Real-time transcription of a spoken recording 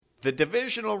The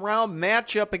divisional round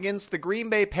matchup against the Green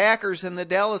Bay Packers and the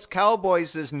Dallas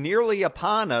Cowboys is nearly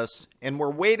upon us, and we're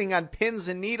waiting on pins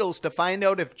and needles to find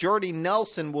out if Jordy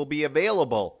Nelson will be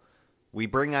available. We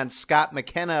bring on Scott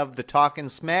McKenna of the Talkin'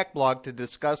 Smack blog to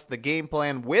discuss the game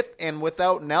plan with and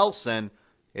without Nelson.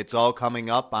 It's all coming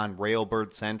up on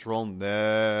Railbird Central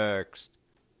next.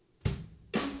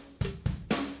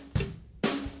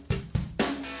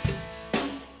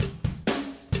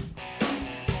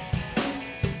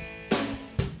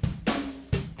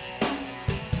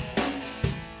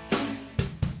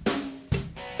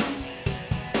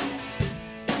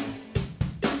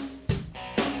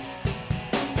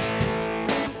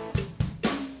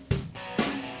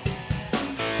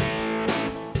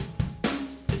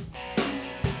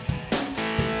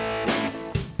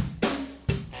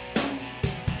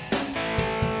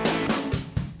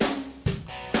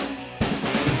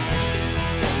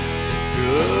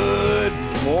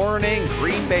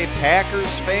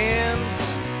 Packers fans,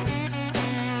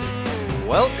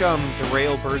 welcome to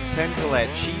Railbird Central at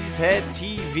Cheesehead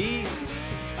TV.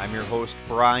 I'm your host,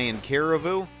 Brian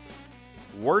Carriveau.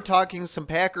 We're talking some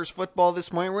Packers football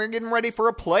this morning. We're getting ready for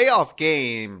a playoff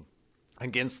game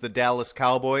against the Dallas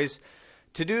Cowboys.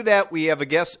 To do that, we have a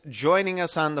guest joining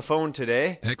us on the phone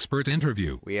today. Expert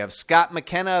interview. We have Scott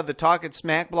McKenna of the Talkin'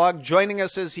 Smack blog joining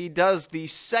us as he does the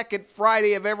second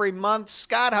Friday of every month.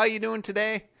 Scott, how you doing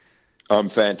today? I'm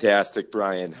fantastic,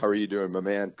 Brian. How are you doing, my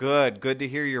man? Good. Good to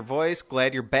hear your voice.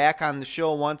 Glad you're back on the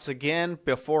show once again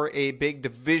before a big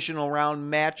divisional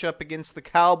round matchup against the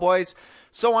Cowboys.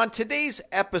 So on today's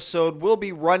episode, we'll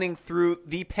be running through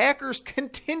the Packers'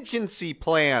 contingency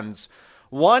plans.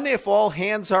 One if all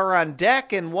hands are on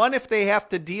deck, and one if they have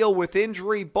to deal with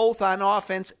injury both on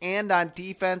offense and on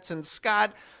defense. And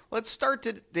Scott, let's start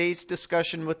today's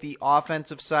discussion with the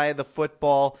offensive side of the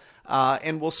football.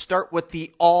 And we'll start with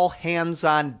the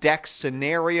all-hands-on-deck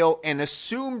scenario and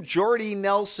assume Jordy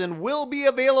Nelson will be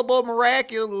available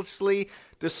miraculously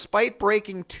despite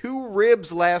breaking 2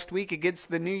 ribs last week against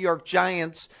the New York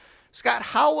Giants. Scott,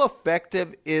 how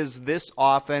effective is this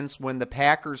offense when the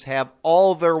Packers have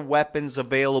all their weapons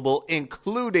available,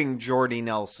 including Jordy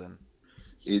Nelson?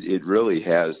 It really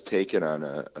has taken on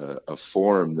a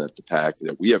form that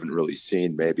that we haven't really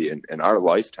seen maybe in our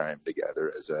lifetime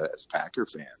together as Packer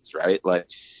fans, right? Like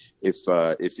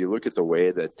if you look at the way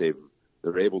that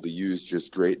they're able to use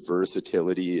just great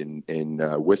versatility in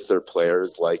with their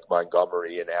players like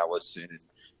Montgomery and Allison and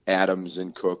Adams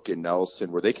and Cook and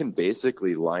Nelson, where they can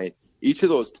basically each of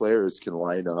those players can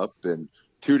line up in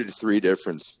 2 to 3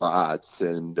 different spots,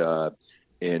 and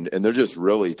they're just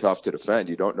really tough to defend.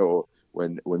 You don't know.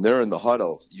 When they're in the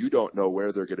huddle, you don't know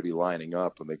where they're going to be lining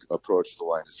up when they approach the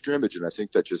line of scrimmage. And I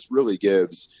think that just really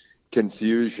gives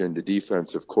confusion to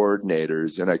defensive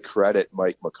coordinators. And I credit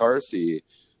Mike McCarthy,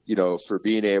 for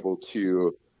being able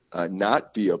to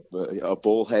not be a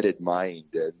bullheaded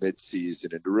mind at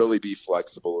midseason and to really be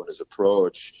flexible in his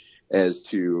approach as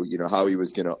to, how he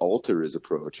was going to alter his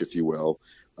approach, if you will,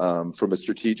 from a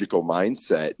strategical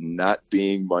mindset and not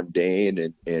being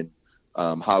mundane and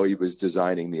how he was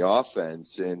designing the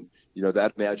offense, and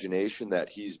that imagination that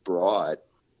he's brought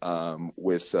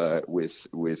with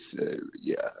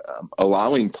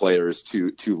allowing players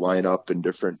to line up in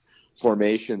different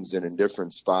formations and in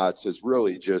different spots has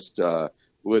really just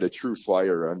lit a true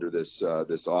fire under this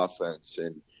offense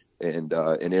and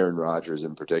Aaron Rodgers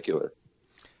in particular.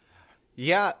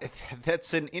 Yeah,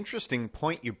 that's an interesting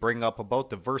point you bring up about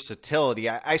the versatility.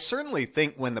 I certainly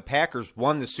think when the Packers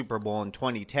won the Super Bowl in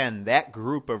 2010, that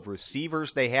group of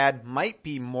receivers they had might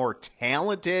be more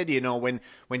talented. When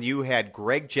you had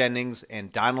Greg Jennings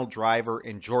and Donald Driver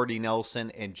and Jordy Nelson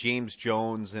and James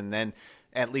Jones, and then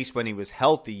at least when he was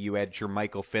healthy, you had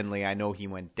Jermichael Finley. I know he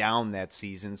went down that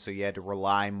season, so you had to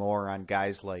rely more on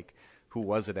guys like, who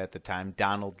was it at the time,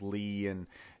 Donald Lee and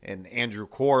Andrew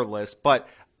Corliss. But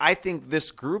I think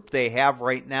this group they have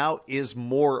right now is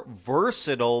more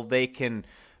versatile. They can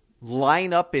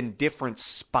line up in different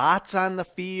spots on the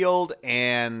field,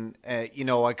 and a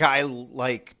guy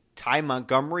like Ty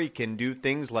Montgomery can do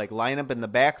things like line up in the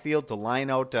backfield to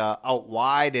line out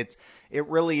wide. It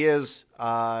really is.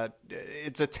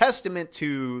 It's a testament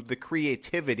to the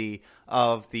creativity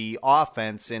of the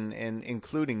offense and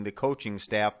including the coaching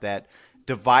staff that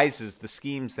devises the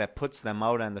schemes that puts them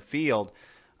out on the field.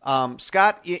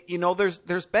 Scott,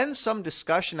 there's been some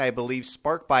discussion, I believe,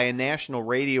 sparked by a national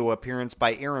radio appearance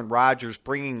by Aaron Rodgers,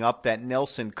 bringing up that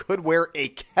Nelson could wear a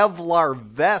Kevlar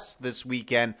vest this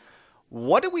weekend.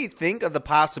 What do we think of the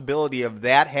possibility of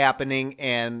that happening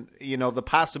and, the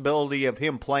possibility of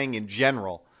him playing in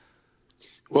general?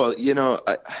 Well,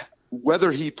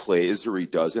 whether he plays or he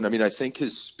doesn't, I mean, I think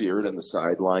his spirit on the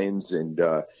sidelines and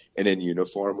in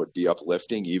uniform would be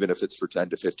uplifting, even if it's for 10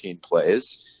 to 15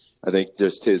 plays. I think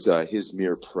just his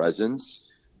mere presence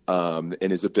and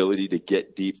his ability to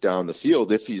get deep down the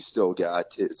field, if he's still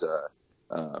got his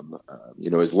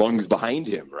his lungs behind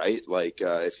him, right? Like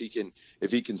if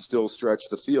he can still stretch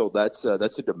the field, that's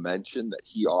a dimension that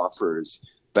he offers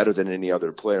better than any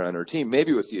other player on our team,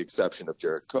 maybe with the exception of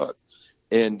Jared Cook.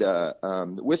 And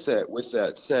with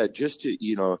that said, just to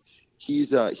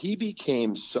he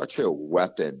became such a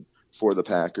weapon for the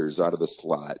Packers out of the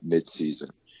slot midseason,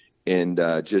 and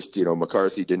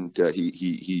McCarthy didn't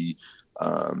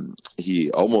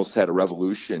he almost had a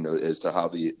revolution as to how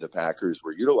the Packers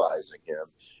were utilizing him.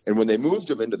 And when they moved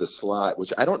him into the slot,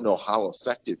 which I don't know how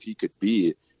effective he could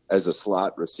be as a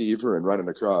slot receiver and running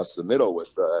across the middle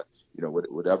with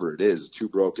whatever it is, 2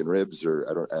 broken ribs,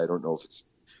 or I don't know if it's.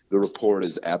 The report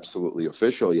is absolutely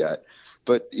official yet.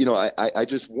 But, I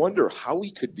just wonder how he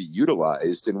could be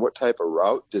utilized and what type of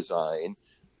route design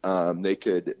they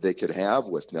could have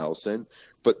with Nelson.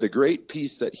 But the great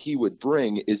piece that he would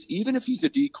bring is, even if he's a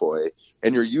decoy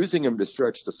and you're using him to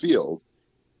stretch the field,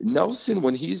 Nelson,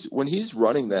 when he's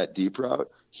running that deep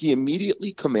route, he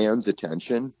immediately commands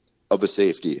attention of a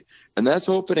safety. And that's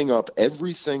opening up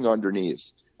everything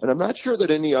underneath. And I'm not sure that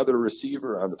any other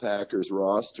receiver on the Packers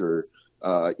roster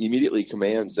immediately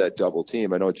commands that double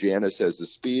team. I know Janis has the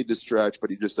speed to stretch, but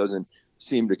he just doesn't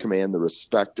seem to command the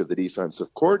respect of the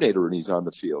defensive coordinator when he's on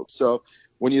the field. So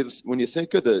when you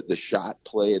think of the shot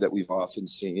play that we've often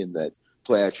seen, that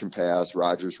play action pass,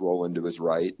 Rodgers roll into his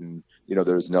right, and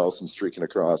there's Nelson streaking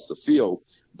across the field,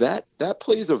 that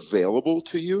play is available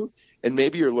to you, and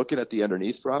maybe you're looking at the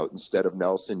underneath route instead of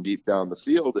Nelson deep down the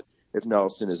field if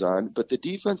Nelson is on. But the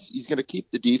defense, he's going to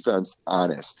keep the defense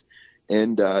honest.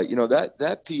 And,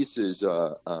 that piece is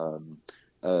of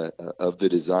the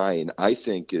design, I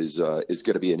think, is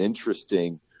going to be an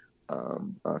interesting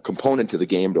component to the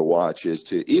game to watch, is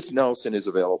to, if Nelson is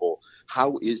available,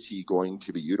 how is he going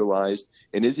to be utilized?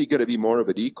 And is he going to be more of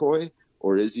a decoy,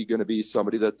 or is he going to be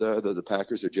somebody that the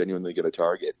Packers are genuinely going to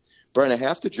target? Brian, I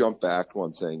have to jump back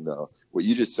one thing, though. What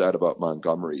you just said about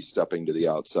Montgomery stepping to the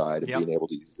outside and being able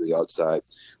to use the outside.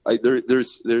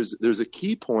 There's a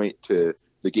key point to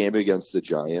the game against the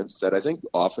Giants that I think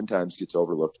oftentimes gets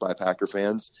overlooked by Packer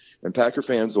fans. And Packer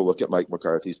fans will look at Mike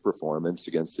McCarthy's performance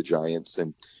against the Giants,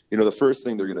 and the first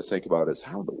thing they're going to think about is,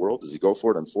 how in the world does he go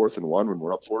for it on 4th and 1 when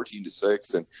we're up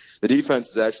 14-6? And the defense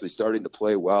is actually starting to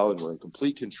play well, and we're in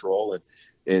complete control.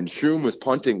 And Shum was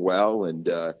punting well, and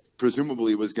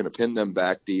presumably was going to pin them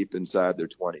back deep inside their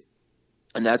 20.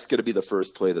 And that's going to be the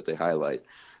first play that they highlight.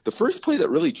 The first play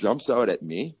that really jumps out at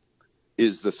me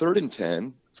is the 3rd and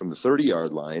 10 from the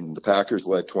 30-yard line. The Packers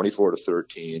led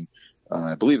 24-13.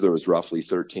 I believe there was roughly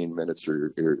 13 minutes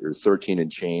or 13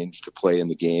 and change to play in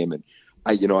the game. And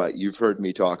you've heard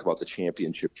me talk about the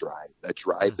championship drive, that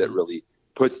drive that really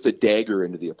puts the dagger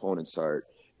into the opponent's heart.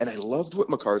 And I loved what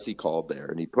McCarthy called there.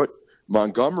 And he put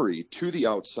Montgomery to the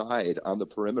outside on the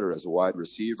perimeter as a wide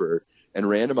receiver and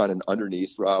ran him on an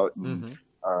underneath route. And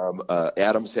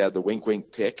Adams had the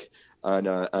wink pick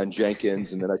on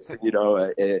Jenkins, and then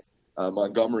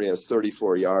Montgomery has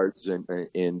 34 yards and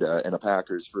a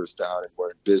Packers first down, and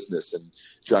we're in business in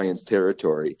Giants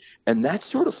territory. And that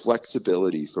sort of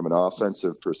flexibility from an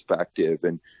offensive perspective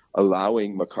and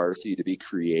allowing McCarthy to be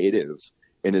creative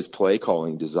in his play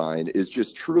calling design is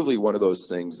just truly one of those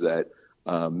things that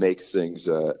makes things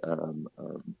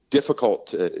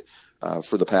difficult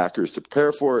for the Packers to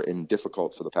prepare for and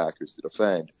difficult for the Packers to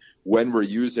defend when we're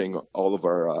using all of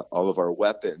our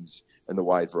weapons in the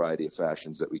wide variety of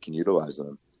fashions that we can utilize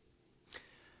them.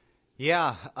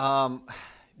 Yeah.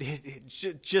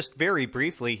 Just very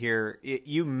briefly here,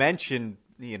 you mentioned,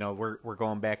 we're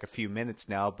going back a few minutes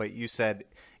now, but you said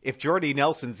if Jordy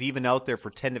Nelson's even out there for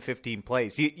 10 to 15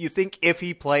 plays, you think if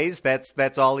he plays,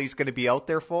 that's all he's going to be out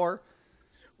there for?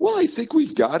 Well, I think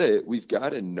we've got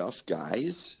enough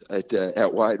guys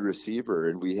at wide receiver,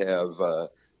 and we have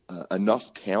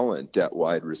enough talent at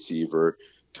wide receiver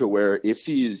to where if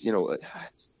he's,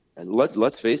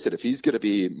 let's face it, if he's going to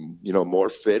be, more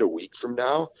fit a week from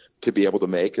now to be able to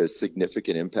make a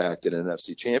significant impact in an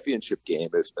NFC Championship game,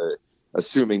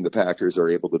 assuming the Packers are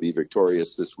able to be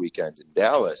victorious this weekend in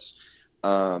Dallas,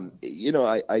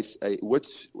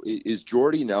 is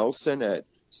Jordy Nelson at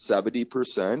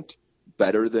 70%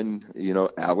 better than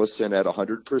Allison at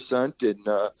 100%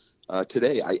 in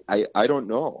today? I don't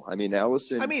know. I mean,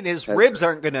 Allison. I mean, his ribs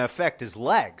aren't going to affect his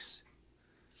legs.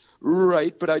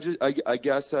 Right, but I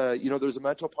guess there's a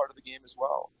mental part of the game as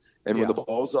well. And when Yeah. the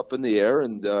ball's up in the air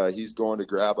and he's going to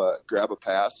grab a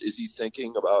pass, is he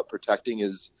thinking about protecting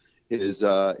his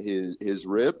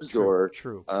ribs? True. Or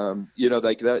True.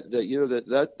 like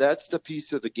that's the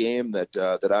piece of the game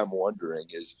that I'm wondering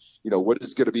is, what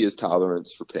is going to be his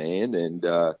tolerance for pain? And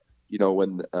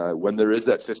when there is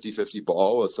that 50-50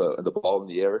 ball with the ball in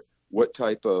the air, what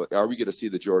type of, are we going to see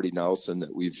the Jordy Nelson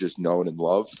that we've just known and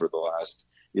loved for the last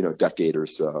decade or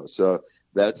so? So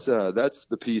that's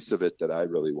the piece of it that I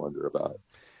really wonder about.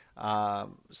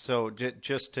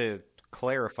 Just to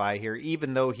clarify here,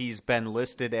 even though he's been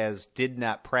listed as did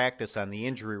not practice on the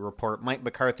injury report, Mike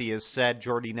McCarthy has said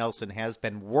Jordy Nelson has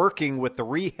been working with the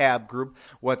rehab group.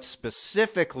 What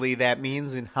specifically that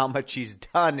means and how much he's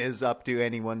done is up to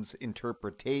anyone's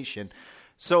interpretation.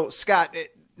 So, Scott,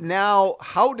 now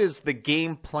how does the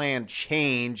game plan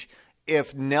change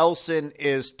if Nelson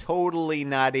is totally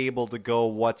not able to go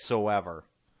whatsoever?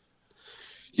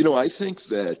 I think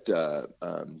that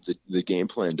the game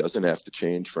plan doesn't have to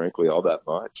change, frankly, all that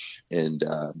much. And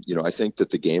I think that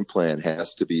the game plan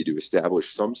has to be to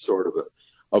establish some sort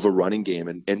of a running game,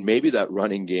 and maybe that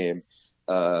running game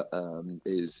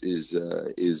is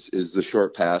the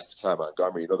short pass to Ty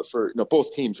Montgomery.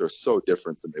 Both teams are so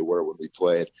different than they were when we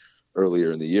played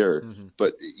earlier in the year. Mm-hmm.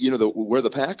 But where the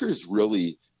Packers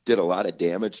really did a lot of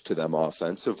damage to them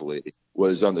offensively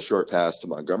was on the short pass to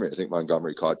Montgomery. I think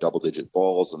Montgomery caught double-digit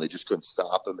balls, and they just couldn't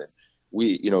stop him. And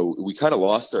we kind of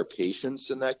lost our patience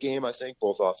in that game, I think,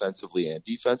 both offensively and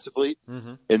defensively.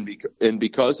 Mm-hmm. And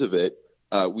because of it,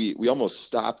 we almost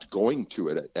stopped going to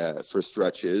it for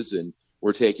stretches, and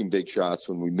we're taking big shots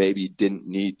when we maybe didn't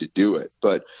need to do it.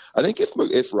 But I think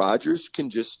if Rodgers can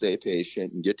just stay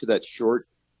patient and get to that short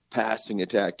passing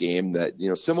attack game that,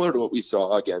 similar to what we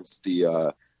saw against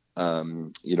the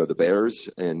Bears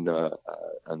and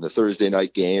on the Thursday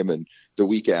night game and the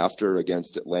week after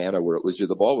against Atlanta, where it was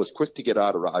the ball was quick to get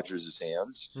out of Rodgers'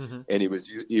 hands, mm-hmm. and he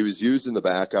was using the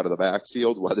back out of the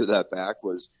backfield, whether that back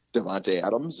was Devontae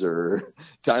Adams or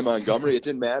Ty Montgomery, it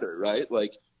didn't matter, right?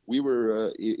 Like we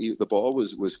were, the ball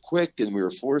was quick, and we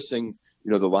were forcing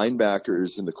the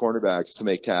linebackers and the cornerbacks to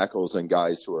make tackles on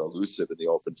guys who are elusive in the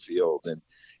open field, and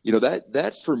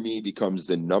that for me becomes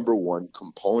the number one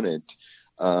component.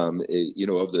 Of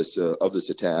this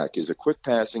attack is a quick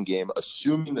passing game,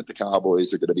 assuming that the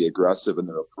Cowboys are going to be aggressive in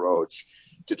their approach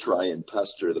to try and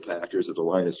pester the Packers at the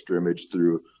line of scrimmage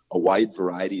through a wide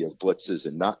variety of blitzes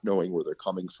and not knowing where they're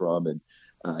coming from. And,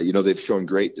 they've shown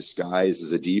great disguise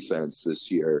as a defense this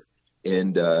year.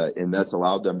 And that's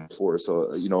allowed them to force, a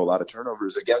lot of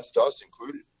turnovers against us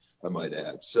included, I might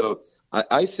add. So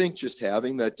I think just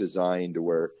having that design to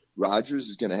where Rodgers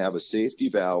is going to have a safety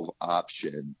valve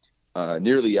option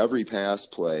nearly every pass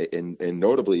play, and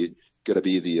notably going to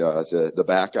be the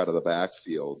back out of the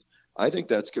backfield. I think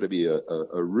that's going to be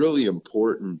a really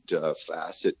important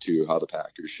facet to how the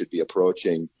Packers should be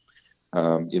approaching,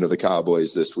 the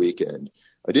Cowboys this weekend.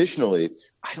 Additionally,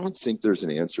 I don't think there's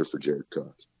an answer for Jared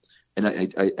Cook, and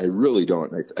I really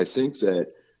don't. I think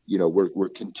that we're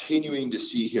continuing to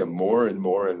see him more and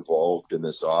more involved in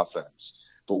this offense.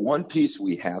 But one piece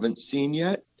we haven't seen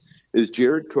yet is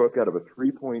Jared Cook out of a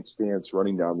three-point stance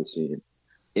running down the seam.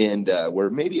 And where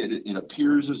maybe it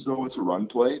appears as though it's a run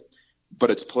play, but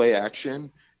it's play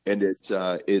action, and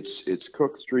it's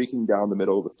Cook streaking down the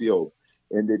middle of the field.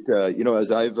 And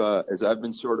as I've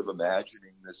been sort of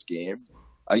imagining this game,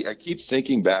 I keep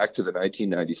thinking back to the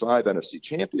 1995 NFC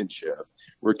Championship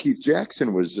where Keith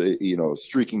Jackson was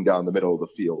streaking down the middle of the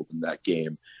field in that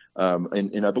game.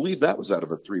 And I believe that was out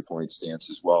of a three-point stance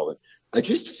as well. And I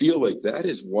just feel like that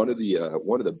is one of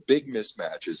the big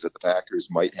mismatches that the Packers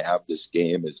might have this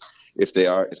game is if they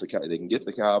can get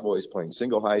the Cowboys playing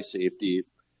single high safety,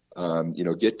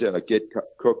 get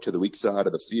Cook to the weak side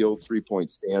of the field,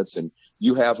 3-point stance, and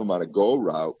you have them on a go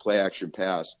route, play action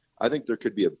pass. I think there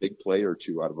could be a big play or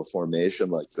two out of a formation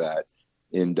like that.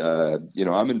 And,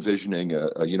 I'm envisioning a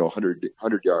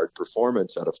 100-yard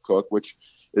performance out of Cook, which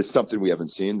is something we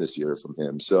haven't seen this year from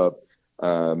him. So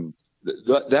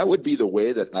that would be the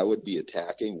way that I would be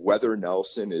attacking, whether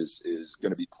Nelson is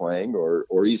going to be playing or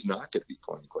he's not going to be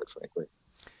playing, quite frankly.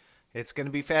 It's going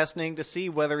to be fascinating to see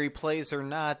whether he plays or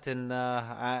not, and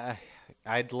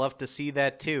I'd love to see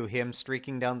that too, him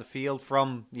streaking down the field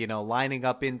from, lining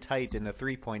up in tight in a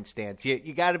three-point stance.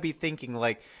 You got to be thinking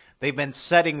like they've been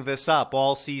setting this up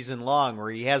all season long where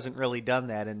he hasn't really done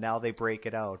that, and now they break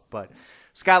it out. But,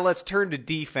 Scott, let's turn to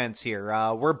defense here.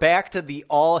 We're back to the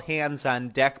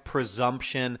all-hands-on-deck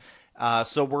presumption.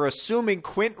 So we're assuming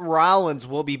Quentin Rollins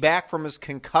will be back from his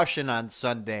concussion on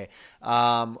Sunday.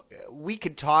 We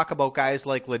could talk about guys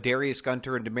like Ladarius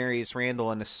Gunter and Demarius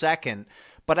Randall in a second,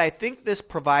 but I think this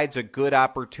provides a good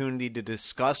opportunity to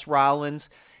discuss Rollins.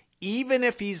 Even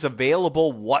if he's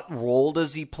available, what role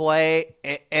does he play?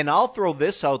 And I'll throw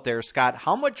this out there, Scott.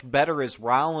 How much better is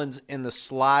Rollins in the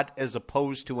slot as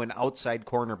opposed to an outside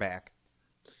cornerback?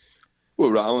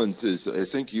 Well, Rollins is, I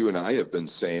think you and I have been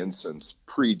saying since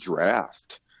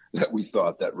pre-draft that we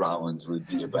thought that Rollins would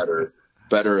be a better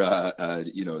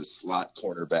slot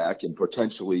cornerback, and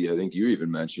potentially, I think you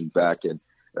even mentioned back in,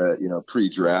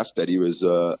 pre-draft that he was,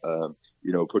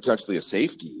 potentially a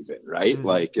safety even, right? Mm-hmm.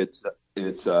 Like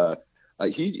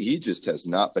he just has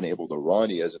not been able to run.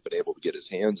 He hasn't been able to get his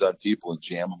hands on people and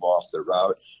jam them off their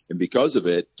route. And because of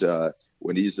it,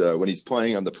 when he's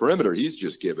playing on the perimeter, he's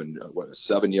just given a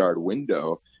 7-yard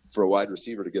window for a wide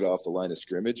receiver to get off the line of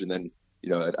scrimmage. And then,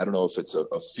 I don't know if it's a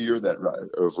fear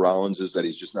of Rollins is that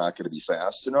he's just not going to be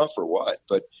fast enough or what.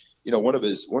 But, one of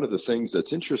the things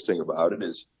that's interesting about it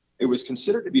is it was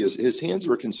considered to be his hands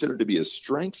were considered to be a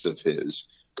strength of his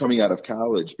coming out of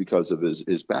college because of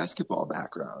his basketball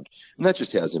background. And that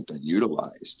just hasn't been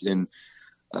utilized. And,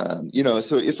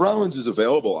 so if Rollins is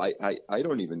available, I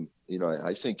don't even,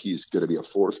 I think he's going to be a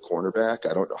fourth cornerback.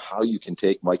 I don't know how you can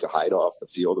take Micah Hyde off the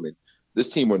field. I mean, this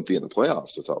team wouldn't be in the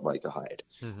playoffs without Micah Hyde.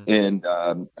 Mm-hmm.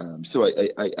 And so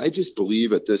I just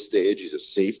believe at this stage he's a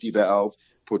safety valve,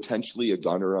 potentially a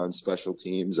gunner on special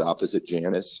teams opposite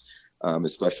Janis,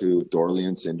 especially with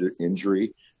Dorleant's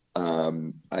injury. That's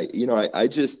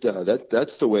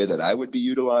the way that I would be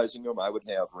utilizing him. I would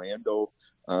have Randall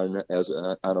on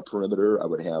a perimeter. I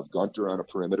would have Gunter on a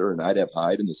perimeter, and I'd have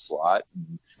Hyde in the slot.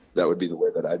 That would be the way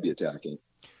that I'd be attacking.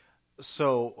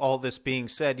 So all this being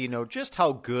said, just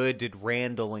how good did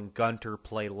Randall and Gunter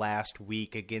play last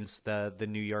week against the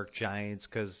New York Giants?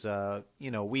 Because,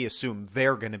 we assume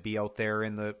they're going to be out there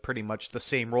in the pretty much the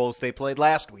same roles they played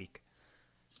last week.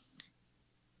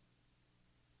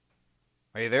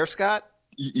 Are you there, Scott?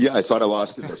 Yeah, I thought I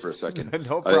lost you there for a second.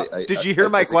 No problem. Did you hear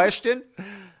my question?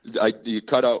 You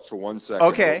cut out for 1 second.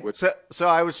 Okay, so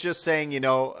I was just saying,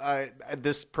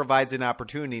 this provides an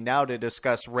opportunity now to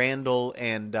discuss Randall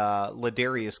and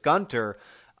Ladarius Gunter,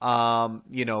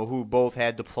 who both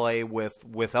had to play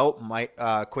without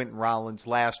Quentin Rollins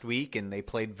last week, and they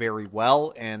played very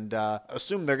well, and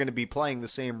assume they're going to be playing the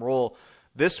same role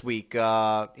this week,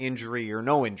 injury or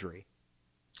no injury.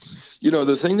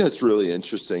 The thing that's really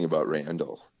interesting about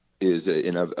Randall is,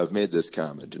 and I've made this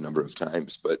comment a number of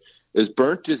times, but as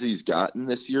burnt as he's gotten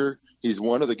this year, he's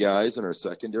one of the guys in our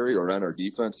secondary or on our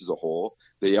defense as a whole,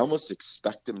 they almost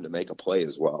expect him to make a play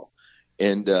as well.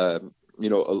 And,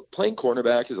 playing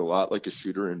cornerback is a lot like a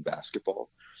shooter in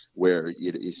basketball, where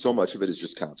so much of it is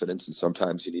just confidence, and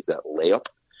sometimes you need that layup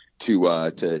to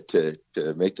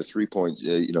make the 3-point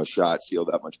shot feel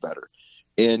that much better.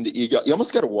 And you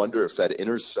almost got to wonder if that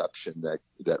interception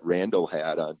that Randall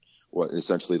had on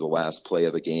essentially the last play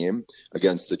of the game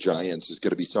against the Giants is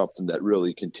going to be something that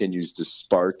really continues to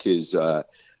spark his fire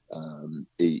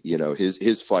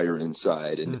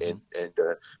inside and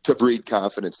to breed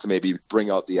confidence to maybe bring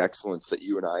out the excellence that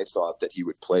you and I thought that he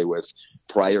would play with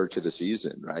prior to the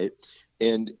season, right?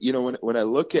 And when I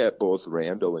look at both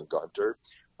Randall and Gunter,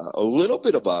 a little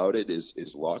bit about it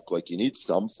is luck. Like, you need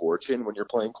some fortune when you're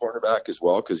playing cornerback as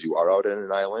well, because you are out on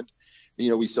an island.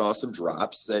 We saw some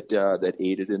drops that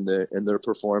aided in their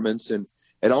performance, and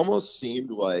it almost seemed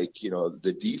like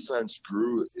the defense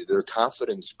grew, their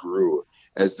confidence grew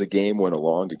as the game went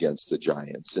along against the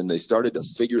Giants, and they started to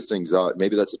figure things out.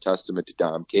 Maybe that's a testament to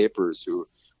Dom Capers, who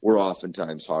we're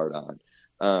oftentimes hard on.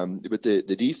 But the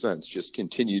defense just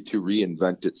continued to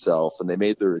reinvent itself, and they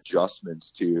made their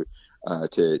adjustments to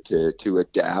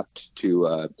adapt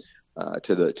to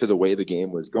the way the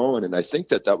game was going. And I think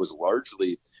that was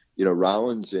largely,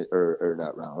 Rollins or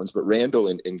not Rollins, but Randall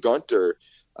and Gunter,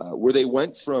 where they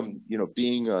went from,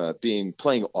 being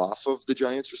playing off of the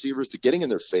Giants receivers to getting in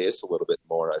their face a little bit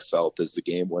more, I felt, as the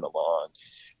game went along.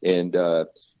 And,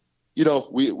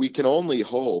 we can only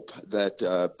hope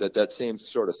that same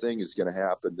sort of thing is going to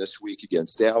happen this week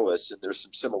against Dallas. And there's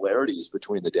some similarities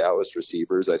between the Dallas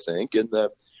receivers, I think, and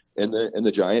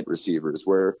the Giant receivers,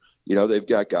 where they've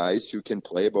got guys who can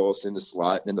play both in the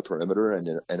slot and in the perimeter,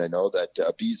 and I know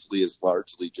that Beasley is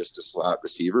largely just a slot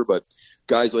receiver, but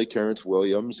guys like Terrence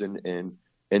Williams and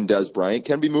Dez Bryant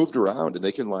can be moved around, and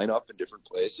they can line up in different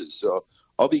places. So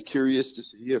I'll be curious to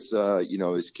see if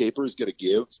is Capers going to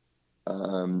give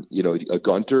a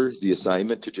Gunter the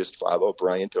assignment to just follow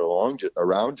Bryant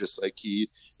around just like he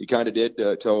kind of did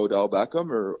to Odell Beckham,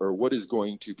 or what is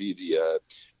going to be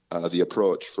the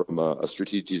approach from a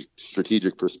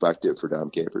strategic perspective for Dom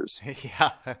Capers?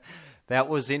 Yeah, That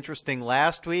was interesting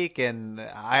last week, and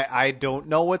I don't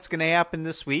know what's going to happen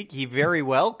this week. He very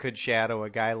well could shadow a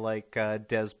guy like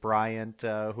Des Bryant,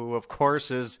 who, of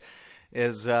course, is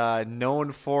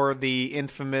known for the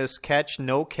infamous catch,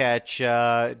 no catch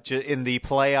in the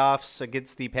playoffs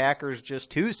against the Packers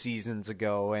just 2 seasons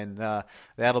ago, and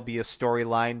that'll be a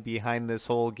storyline behind this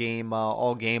whole game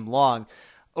all game long.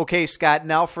 Okay, Scott,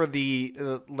 now for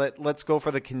the let's go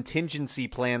for the contingency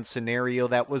plan scenario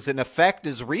that was in effect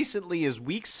as recently as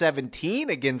week 17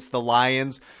 against the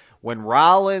Lions when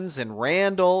Rollins and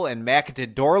Randall and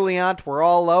McIntyre were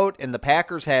all out and the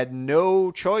Packers had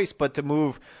no choice but to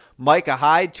move Micah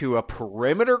Hyde to a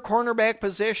perimeter cornerback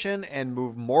position and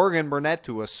move Morgan Burnett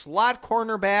to a slot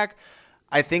cornerback.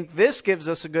 I think this gives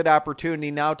us a good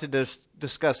opportunity now to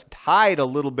discuss Hyde a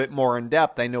little bit more in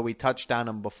depth. I know we touched on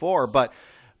him before, but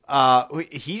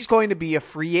he's going to be a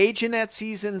free agent at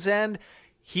season's end.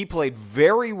 He played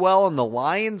very well in the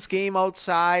Lions game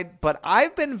outside, but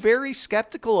I've been very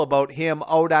skeptical about him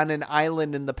out on an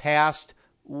island in the past.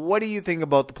 What do you think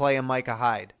about the play of Micah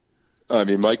Hyde? I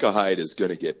mean, Micah Hyde is going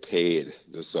to get paid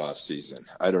this offseason.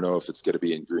 I don't know if it's going to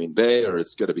be in Green Bay or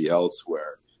it's going to be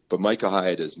elsewhere. But Micah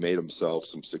Hyde has made himself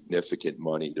some significant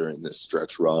money during this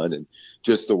stretch run, and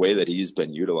just the way that he's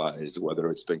been utilized, whether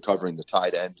it's been covering the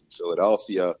tight end in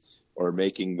Philadelphia or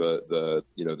making the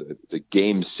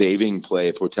game-saving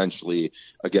play potentially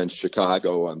against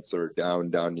Chicago on third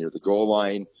down near the goal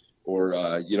line, or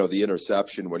the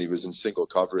interception when he was in single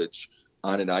coverage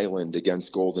on an island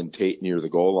against Golden Tate near the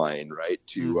goal line, right,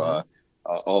 to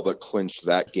all but clinch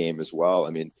that game as well.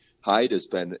 I mean, Hyde has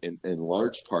been in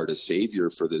large part a savior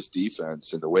for this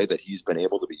defense and the way that he's been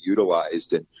able to be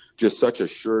utilized, and just such a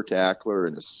sure tackler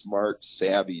and a smart,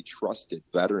 savvy, trusted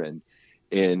veteran.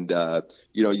 And,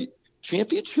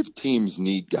 championship teams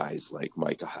need guys like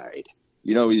Micah Hyde.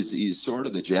 He's sort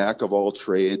of the jack of all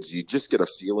trades. You just get a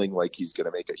feeling like he's going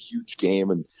to make a huge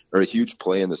game or a huge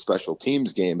play in the special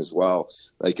teams game as well.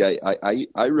 Like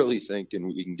I really think, and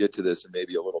we can get to this in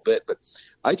maybe a little bit, but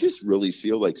I just really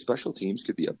feel like special teams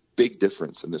could be a big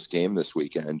difference in this game this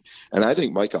weekend. And I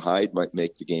think Micah Hyde might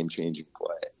make the game changing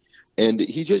play. And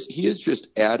he has just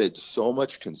added so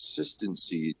much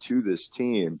consistency to this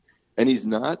team. And he's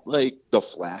not like the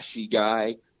flashy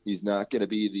guy. He's not going to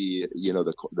be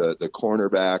the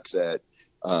cornerback that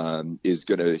is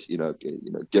going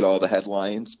to get all the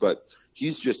headlines, but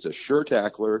he's just a sure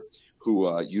tackler who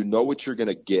what you're going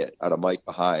to get out of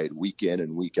Micah Hyde week in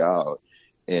and week out,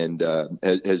 and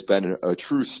has been a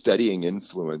true steadying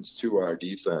influence to our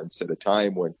defense at a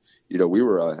time when we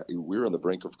were on the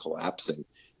brink of collapsing,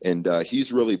 and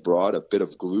he's really brought a bit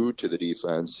of glue to the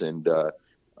defense and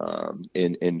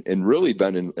really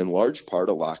been in large part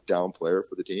a lockdown player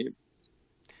for the team.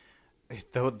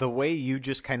 The way you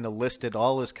just kind of listed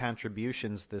all his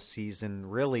contributions this season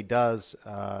really does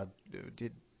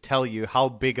tell you how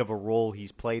big of a role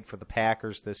he's played for the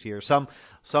Packers this year. Some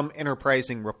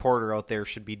enterprising reporter out there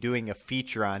should be doing a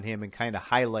feature on him and kind of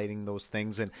highlighting those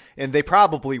things, and they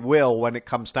probably will when it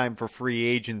comes time for free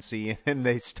agency and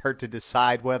they start to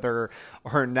decide whether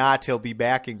or not he'll be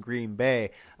back in Green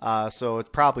Bay. So it's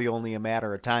probably only a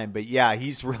matter of time. But yeah,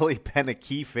 he's really been a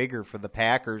key figure for the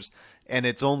Packers, and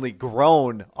it's only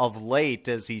grown of late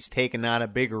as he's taken on a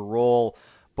bigger role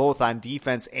both on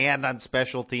defense and on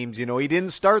special teams. He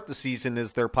didn't start the season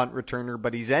as their punt returner,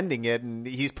 but he's ending it, and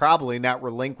he's probably not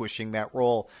relinquishing that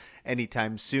role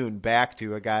anytime soon back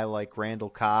to a guy like Randall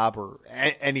Cobb or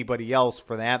anybody else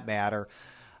for that matter.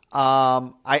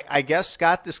 I guess,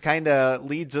 Scott, this kind of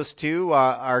leads us to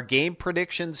our game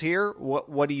predictions here.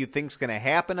 What do you think's going to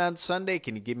happen on Sunday?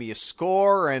 Can you give me a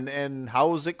score, and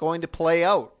how is it going to play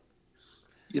out?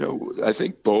 I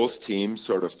think both teams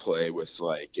sort of play with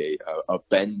like a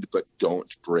bend but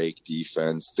don't break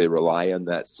defense. They rely on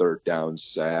that third down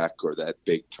sack or that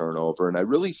big turnover. And I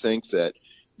really think that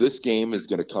this game is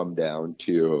going to come down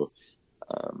to,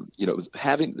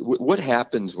 having what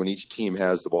happens when each team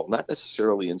has the ball, not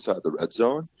necessarily inside the red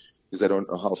zone, because I don't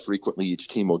know how frequently each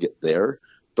team will get there,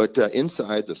 but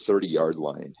inside the 30-yard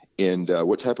line, and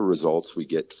what type of results we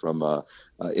get from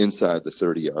inside the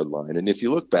 30-yard line. And if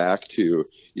you look back to,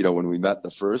 when we met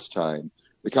the first time,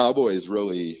 the Cowboys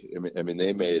really,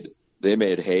 they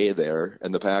made hay there,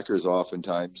 and the Packers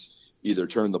oftentimes either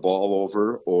turned the ball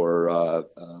over or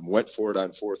went for it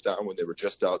on fourth down when they were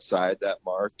just outside that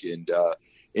mark and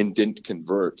didn't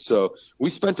convert. So we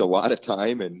spent a lot of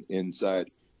time inside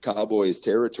Cowboys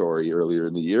territory earlier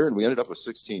in the year, and we ended up with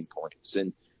 16 points.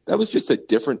 And that was just a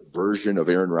different version of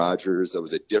Aaron Rodgers. That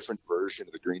was a different version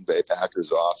of the Green Bay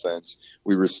Packers offense.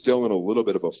 We were still in a little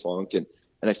bit of a funk, and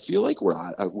And I feel like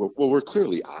we're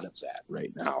clearly out of that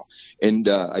right now. And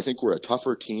I think we're a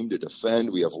tougher team to defend.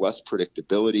 We have less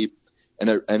predictability. And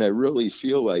I really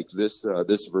feel like this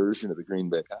version of the Green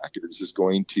Bay Packers is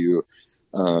going to,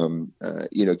 going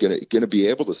to be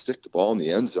able to stick the ball in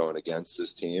the end zone against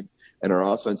this team. And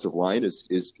our offensive line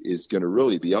is going to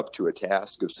really be up to a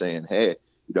task of saying, hey,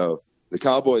 the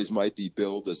Cowboys might be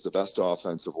billed as the best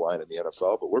offensive line in the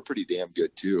NFL, but we're pretty damn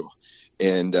good too.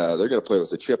 And they're going to play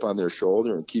with a chip on their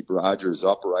shoulder and keep Rodgers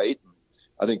upright.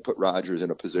 I think put Rodgers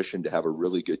in a position to have a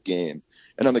really good game.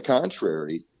 And on the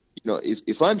contrary,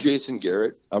 if I'm Jason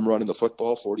Garrett, I'm running the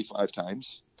football 45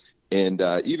 times. And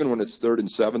even when it's 3rd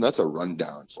and 7, that's a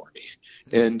rundown for me.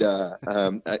 And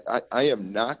I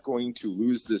am not going to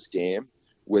lose this game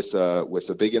with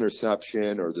a big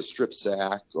interception or the strip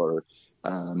sack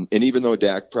and even though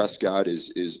Dak Prescott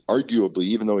is arguably,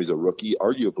 even though he's a rookie,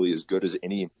 arguably as good as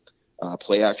any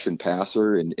play action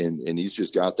passer, and he's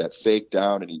just got that fake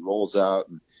down and he rolls out,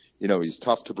 and he's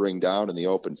tough to bring down in the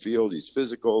open field. He's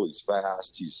physical, he's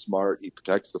fast, he's smart, he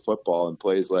protects the football and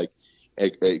plays like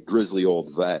a grizzly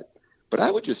old vet. But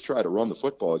I would just try to run the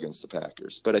football against the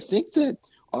Packers. But I think that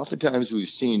oftentimes we've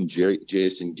seen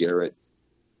Jason Garrett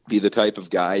be the type of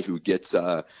guy who gets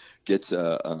a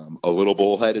little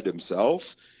bullheaded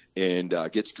himself and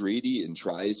gets greedy and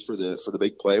tries for the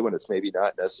big play when it's maybe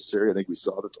not necessary. I think we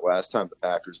saw that the last time the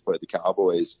Packers played the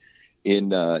Cowboys in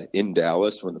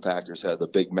Dallas when the Packers had the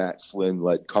big Matt Flynn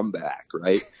led comeback,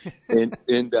 right? and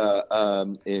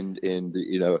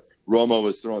Romo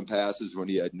was throwing passes when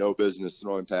he had no business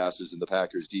throwing passes, and the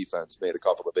Packers defense made a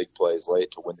couple of big plays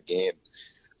late to win the game.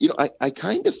 I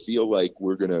kind of feel like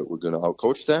we're gonna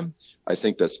outcoach them. I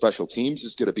think that special teams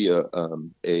is going to be a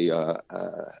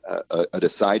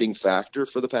deciding factor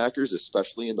for the Packers,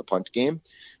 especially in the punt game.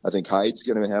 I think Hyde's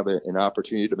going to have an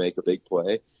opportunity to make a big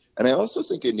play, and I also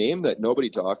think a name that nobody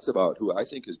talks about, who I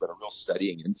think has been a real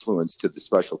steadying influence to the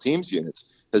special teams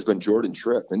units, has been Jordan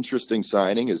Tripp. Interesting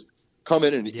signing, has come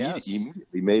in and he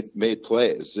immediately made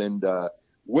plays, and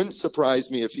wouldn't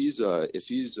surprise me if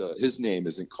his name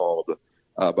isn't called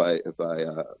by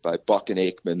Buck and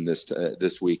Aikman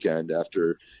this weekend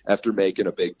after making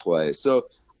a big play. So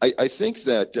I think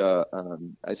that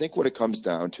I think when it comes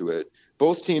down to it,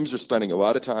 both teams are spending a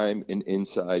lot of time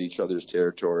inside each other's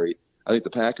territory. I think the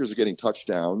Packers are getting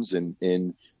touchdowns, and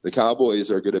the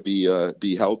Cowboys are going to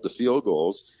be held to field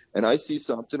goals. And I see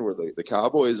something where the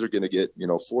Cowboys are going to get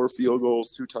 4 field goals,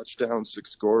 2 touchdowns, 6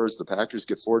 scores. The Packers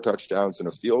get 4 touchdowns and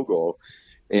a field goal.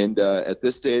 And at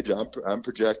this stage, I'm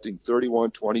projecting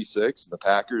 31-26, and the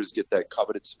Packers get that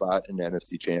coveted spot in the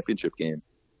NFC Championship game.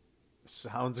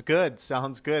 Sounds good.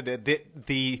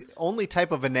 The only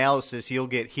type of analysis you'll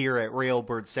get here at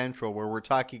Railbird Central, where we're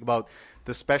talking about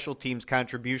the special teams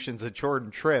contributions of Jordan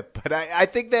Tripp, but I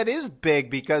think that is big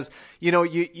because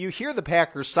you hear the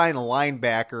Packers sign a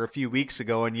linebacker a few weeks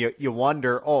ago, and you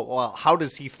wonder, how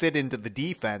does he fit into the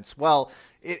defense? Well,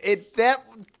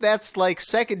 that's like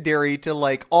secondary to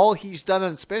like all he's done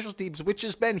on special teams, which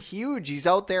has been huge. He's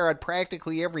out there on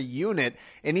practically every unit,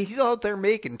 and he's out there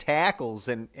making tackles,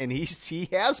 and he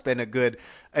has been a good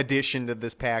addition to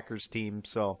this Packers team.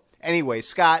 So anyway,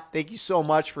 Scott, thank you so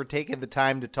much for taking the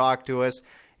time to talk to us,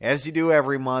 as you do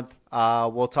every month.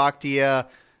 We'll talk to you.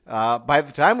 By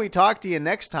the time we talk to you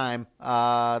next time,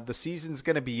 the season's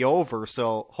going to be over.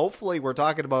 So hopefully we're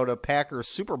talking about a Packers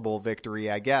Super Bowl victory,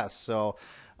 I guess. So,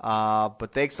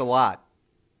 but thanks a lot.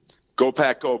 Go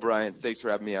Pack, go, Brian. Thanks for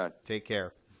having me on. Take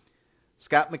care.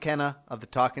 Scott McKenna of the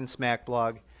Talkin' Smack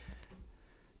blog,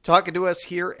 talking to us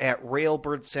here at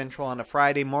Railbird Central on a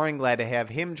Friday morning. Glad to have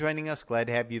him joining us. Glad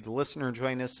to have you, the listener,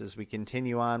 join us as we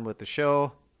continue on with the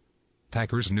show.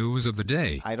 Packers news of the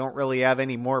day. I don't really have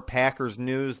any more Packers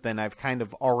news than I've kind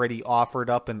of already offered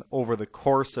up over the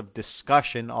course of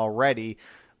discussion already.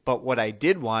 But what I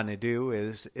did want to do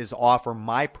is offer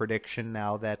my prediction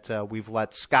now that we've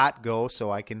let Scott go, so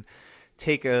I can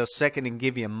take a second and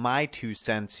give you my 2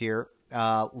 cents here.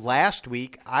 Last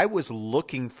week, I was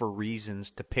looking for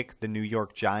reasons to pick the New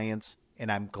York Giants,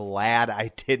 and I'm glad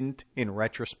I didn't in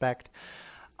retrospect.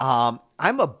 I'm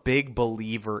a big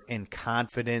believer in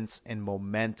confidence and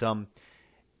momentum.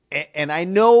 And I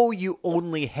know you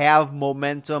only have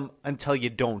momentum until you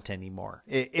don't anymore.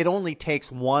 It only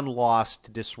takes one loss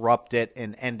to disrupt it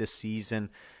and end a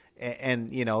season.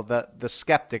 And the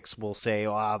skeptics will say,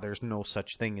 there's no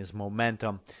such thing as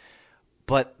momentum.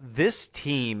 But this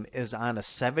team is on a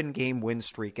 7-game win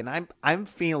streak, and I'm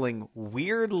feeling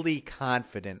weirdly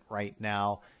confident right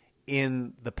now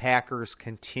in the Packers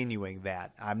continuing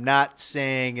that. I'm not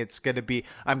saying it's going to be,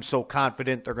 I'm so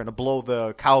confident they're going to blow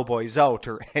the Cowboys out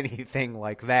or anything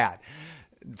like that.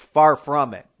 Far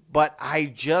from it. But I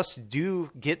just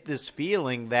do get this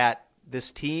feeling that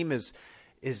this team is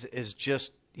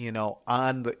just, in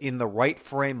the right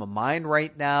frame of mind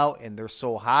right now, and they're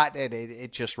so hot, and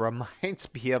it just reminds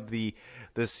me of the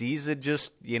season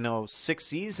just 6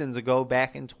 seasons ago,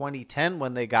 back in 2010,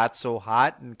 when they got so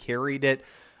hot and carried it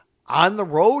on the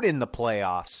road in the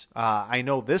playoffs. I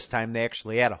know this time they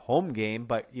actually had a home game,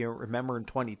 but remember in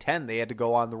 2010 they had to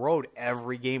go on the road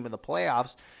every game of the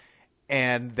playoffs,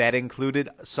 and that included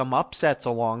some upsets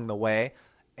along the way.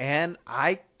 And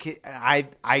I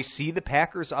see the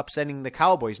Packers upsetting the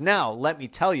Cowboys. Now, let me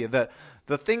tell you, the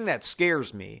thing that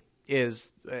scares me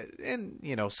is, and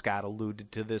Scott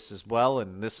alluded to this as well,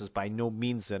 and this is by no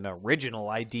means an original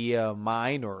idea of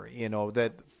mine, or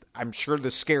that I'm sure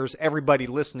this scares everybody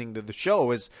listening to the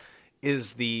show,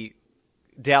 is the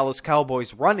Dallas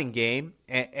Cowboys running game,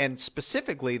 and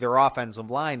specifically their offensive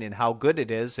line and how good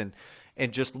it is, and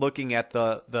just looking at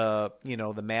the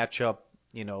matchup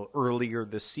earlier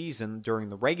this season during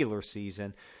the regular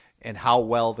season, and how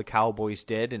well the Cowboys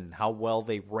did and how well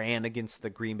they ran against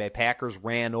the Green Bay Packers,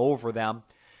 ran over them.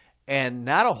 And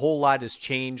not a whole lot has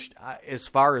changed as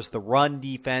far as the run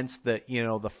defense,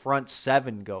 the front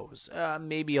seven goes.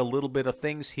 Maybe a little bit of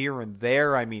things here and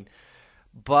there.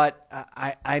 But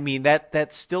that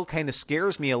still kind of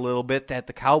scares me a little bit, that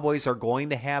the Cowboys are going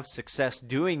to have success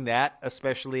doing that,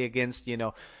 especially against,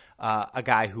 a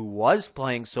guy who was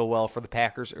playing so well for the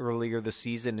Packers earlier this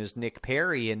season is Nick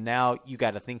Perry, and now you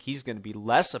got to think he's going to be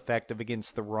less effective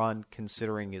against the run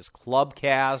considering his club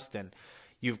cast, and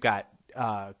you've got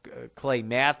Clay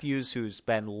Matthews, who's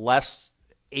been less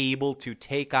able to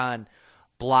take on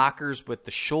blockers with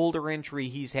the shoulder injury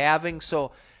he's having,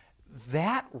 so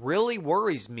that really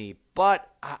worries me. But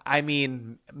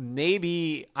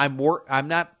maybe I'm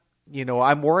not,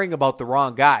 I'm worrying about the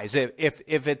wrong guys. If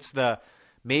it's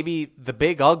maybe the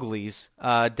big uglies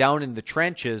down in the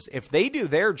trenches, if they do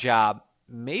their job,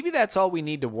 maybe that's all we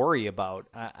need to worry about.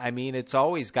 It's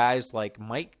always guys like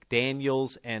Mike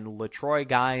Daniels and LaTroy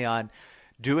Guion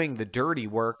doing the dirty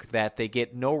work that they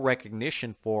get no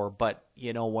recognition for. But,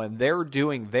 when they're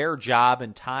doing their job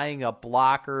and tying up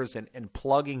blockers and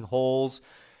plugging holes,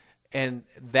 and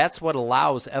that's what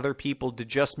allows other people to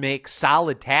just make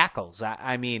solid tackles.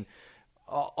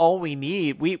 All we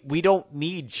need, we don't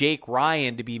need Jake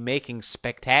Ryan to be making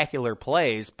spectacular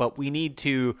plays, but we need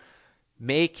to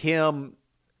make him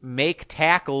make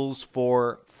tackles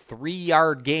for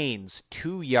 3-yard gains,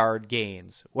 2-yard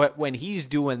gains. When he's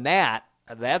doing that,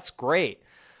 that's great.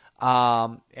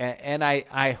 And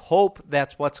I hope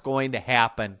that's what's going to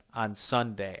happen on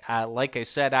Sunday. Like I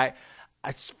said, I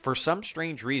for some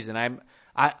strange reason,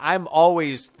 I'm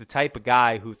always the type of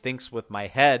guy who thinks with my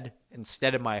head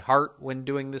instead of my heart when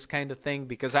doing this kind of thing,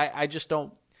 because I just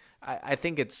don't. I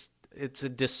think it's a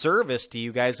disservice to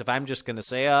you guys if I'm just going to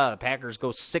say, the Packers go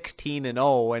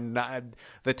 16-0, and I'm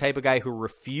the type of guy who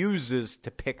refuses to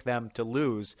pick them to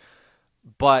lose.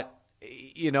 But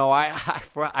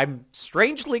I'm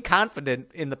strangely confident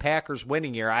in the Packers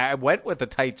winning here. I went with a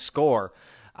tight score.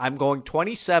 I'm going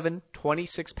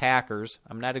 27-26 Packers.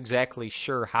 I'm not exactly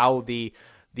sure how the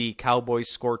Cowboys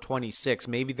score 26.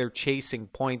 Maybe they're chasing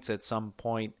points at some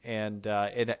point, and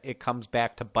it comes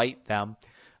back to bite them.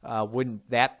 Wouldn't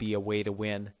that be a way to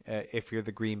win if you're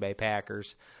the Green Bay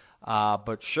Packers?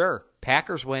 But sure,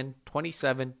 Packers win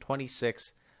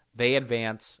 27-26. They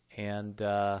advance, and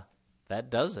that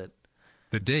does it.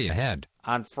 The day ahead.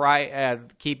 On Friday,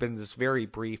 keeping this very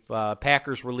brief,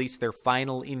 Packers released their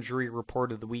final injury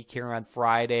report of the week here on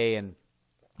Friday, and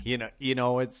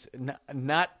it's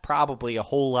not probably a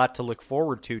whole lot to look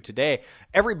forward to today.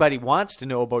 Everybody wants to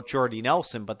know about Jordy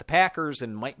Nelson, but the Packers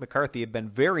and Mike McCarthy have been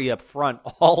very upfront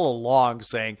all along,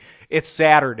 saying it's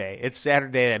Saturday. It's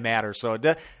Saturday that matters. So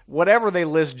whatever they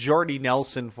list Jordy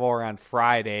Nelson for on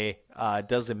Friday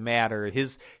doesn't matter.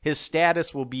 His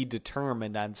status will be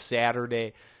determined on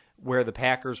Saturday, where the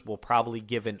Packers will probably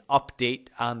give an update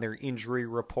on their injury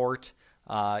report,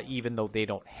 even though they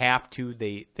don't have to.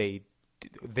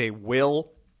 They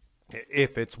will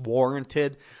if it's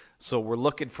warranted. So we're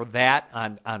looking for that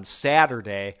on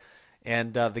Saturday.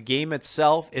 And the game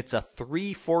itself, it's a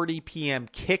 3:40 p.m.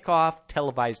 kickoff,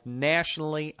 televised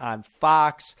nationally on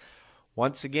Fox.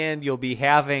 Once again, you'll be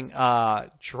having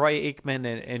Troy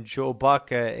Aikman and Joe Buck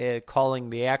calling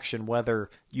the action, whether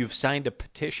you've signed a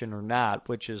petition or not,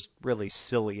 which is really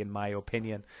silly in my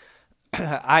opinion.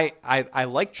 I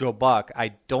like Joe Buck.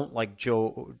 I don't like Troy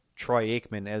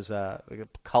Aikman as a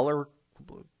color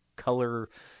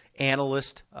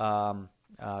analyst,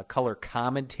 color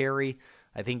commentary.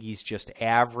 I think he's just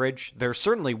average. There's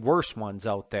certainly worse ones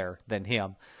out there than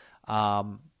him.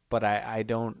 but I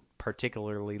don't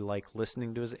particularly like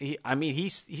listening to his.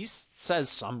 He says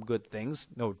some good things,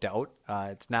 no doubt.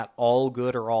 It's not all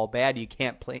good or all bad. You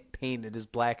can't paint it as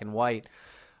black and white.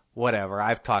 Whatever.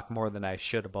 I've talked more than I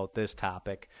should about this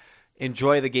topic.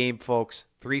 Enjoy the game, folks.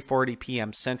 3:40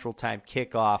 p.m. Central Time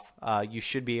kickoff. You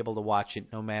should be able to watch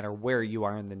it no matter where you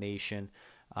are in the nation,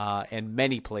 and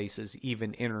many places,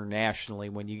 even internationally,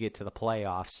 when you get to the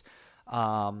playoffs.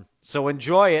 So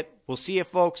enjoy it. We'll see you,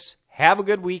 folks. Have a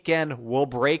good weekend. We'll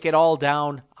break it all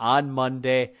down on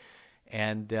Monday,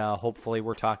 and hopefully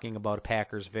we're talking about a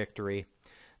Packers victory.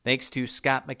 Thanks to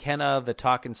Scott McKenna, the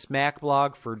Talkin' Smack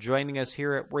blog, for joining us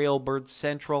here at Railbird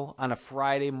Central on a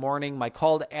Friday morning. My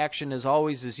call to action, as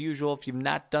always, as usual, if you've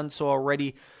not done so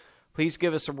already, please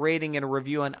give us a rating and a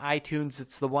review on iTunes.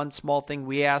 It's the one small thing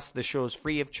we ask. The show is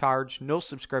free of charge, no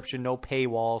subscription, no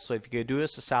paywall. So if you could do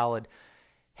us a solid,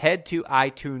 head to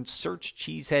iTunes, search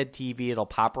Cheesehead TV. It'll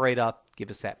pop right up.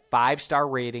 Give us that 5-star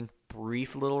rating.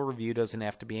 Brief little review. Doesn't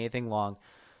have to be anything long.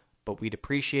 But we'd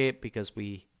appreciate it because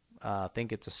we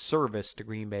think it's a service to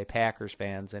Green Bay Packers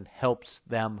fans and helps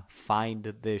them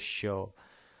find this show.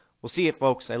 We'll see you,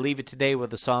 folks. I leave it today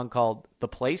with a song called The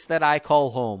Place That I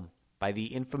Call Home by the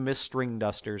infamous String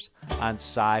Dusters on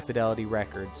Sci Fidelity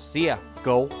Records. See ya.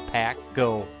 Go, Pack,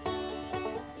 go.